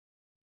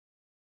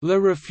Le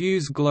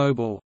Refus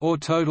Global, or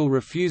Total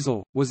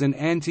Refusal, was an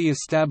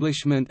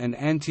anti-establishment and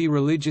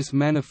anti-religious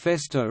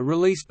manifesto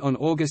released on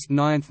August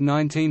 9,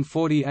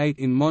 1948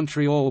 in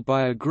Montreal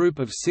by a group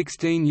of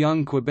 16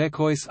 young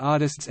Quebecois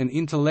artists and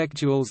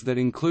intellectuals that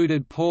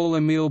included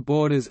Paul-Émile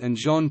Borders and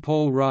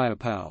Jean-Paul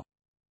Riopal.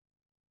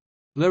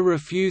 Le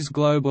Refus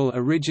Global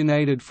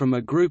originated from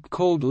a group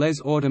called Les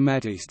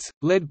Automatistes,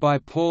 led by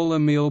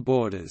Paul-Émile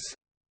Borders.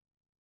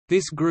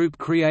 This group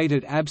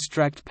created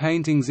abstract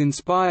paintings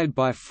inspired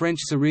by French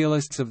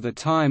surrealists of the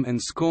time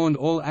and scorned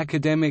all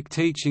academic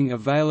teaching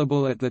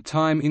available at the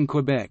time in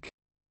Quebec.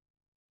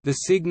 The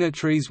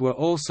Signatories were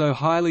also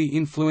highly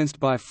influenced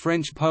by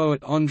French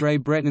poet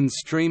André Breton's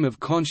stream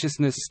of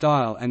consciousness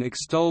style and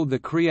extolled the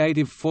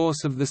creative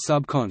force of the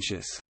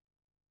subconscious.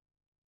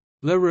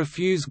 Le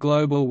Refus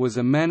Global was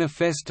a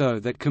manifesto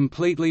that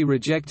completely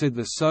rejected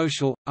the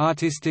social,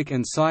 artistic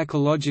and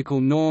psychological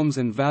norms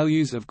and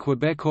values of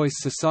Quebecois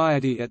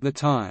society at the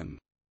time.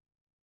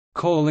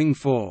 Calling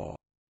for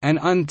an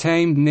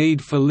untamed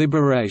need for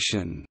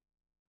liberation,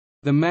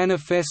 the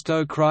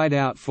manifesto cried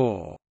out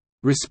for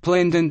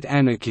resplendent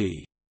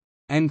anarchy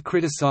and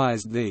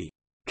criticized the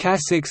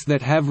caciques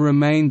that have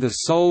remained the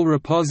sole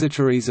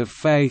repositories of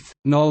faith,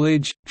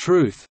 knowledge,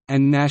 truth,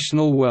 and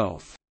national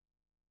wealth.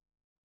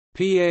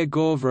 Pierre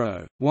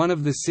Gauvreau, one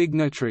of the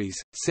signatories,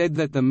 said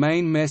that the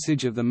main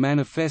message of the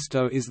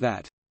manifesto is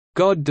that,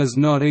 "God does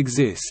not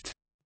exist."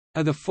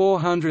 Of the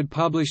 400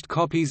 published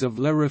copies of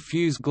Le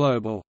Refus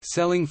Global,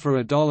 selling for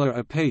 $1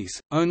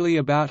 apiece, only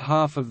about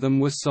half of them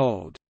were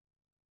sold.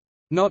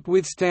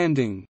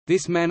 Notwithstanding,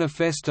 this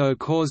manifesto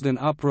caused an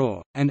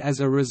uproar, and as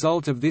a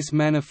result of this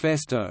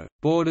manifesto,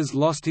 Borders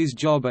lost his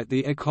job at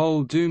the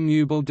École du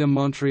Meuble de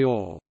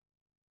Montréal.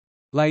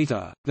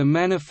 Later, the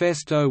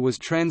manifesto was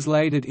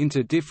translated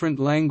into different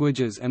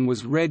languages and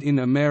was read in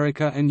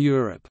America and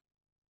Europe.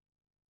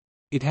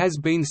 It has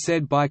been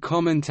said by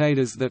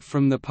commentators that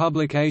from the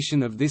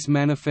publication of this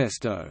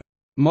manifesto,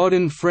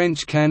 modern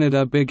French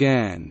Canada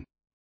began,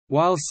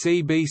 while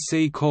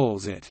CBC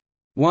calls it,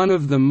 one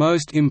of the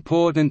most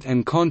important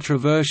and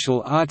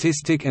controversial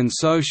artistic and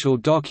social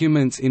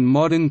documents in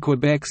modern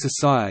Quebec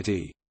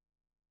society.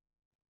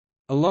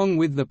 Along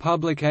with the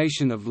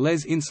publication of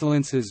Les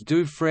Insolences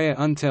du Frère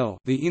Untel,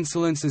 The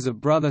Insolences of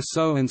Brother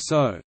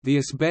So-and-so, the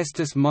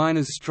asbestos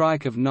miners'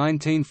 strike of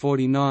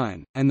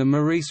 1949, and the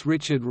Maurice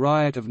Richard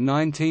riot of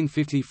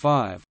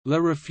 1955,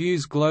 Le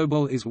Refus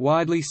Global is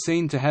widely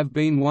seen to have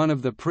been one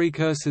of the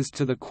precursors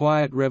to the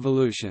Quiet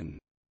Revolution.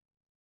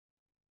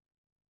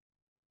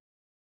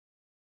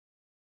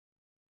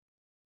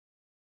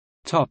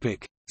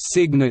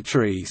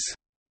 Signatories.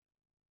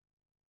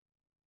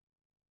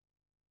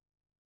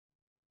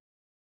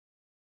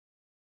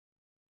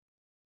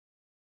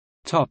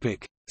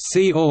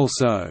 See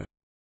also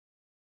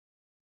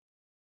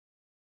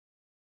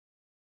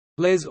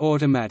Les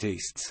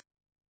Automatistes.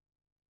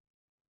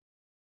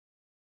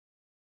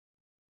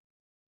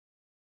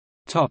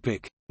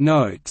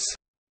 Notes.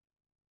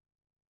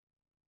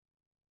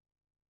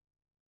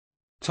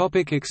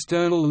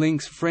 External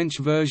links: French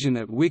version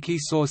at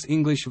Wikisource,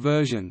 English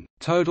version,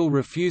 Total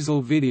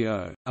Refusal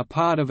video, a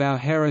part of our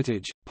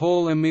heritage,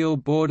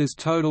 Paul-Émile Borders'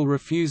 Total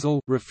Refusal,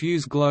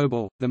 Refus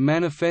Global, the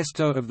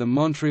Manifesto of the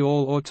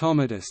Montreal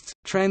Automatists,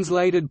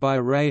 translated by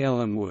Ray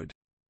Ellenwood.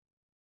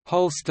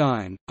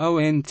 Holstein,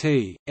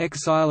 O.N.T.,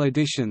 Exile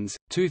Editions,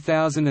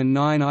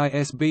 2009.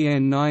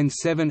 ISBN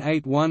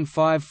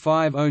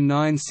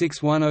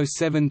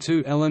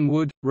 9781550961072.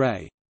 Ellenwood,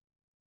 Ray.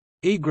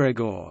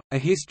 Egregore, A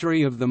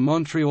History of the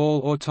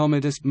Montreal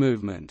Automatist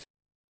Movement.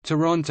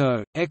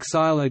 Toronto,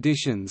 Exile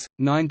Editions,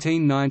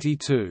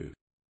 1992.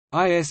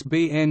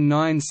 ISBN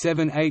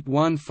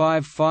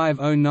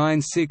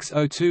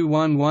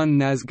 9781550960211.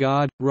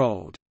 Nasgard,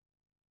 Roald.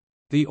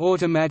 The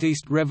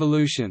Automatiste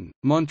Revolution,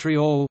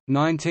 Montreal,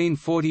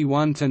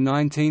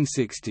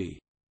 1941–1960.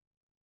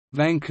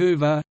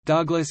 Vancouver,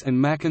 Douglas and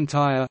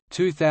McIntyre,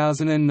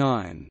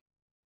 2009.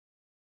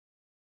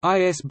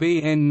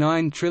 ISBN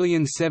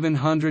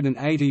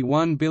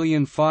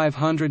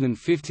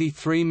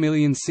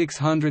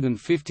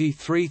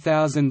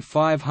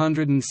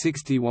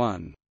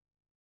 978155365353561.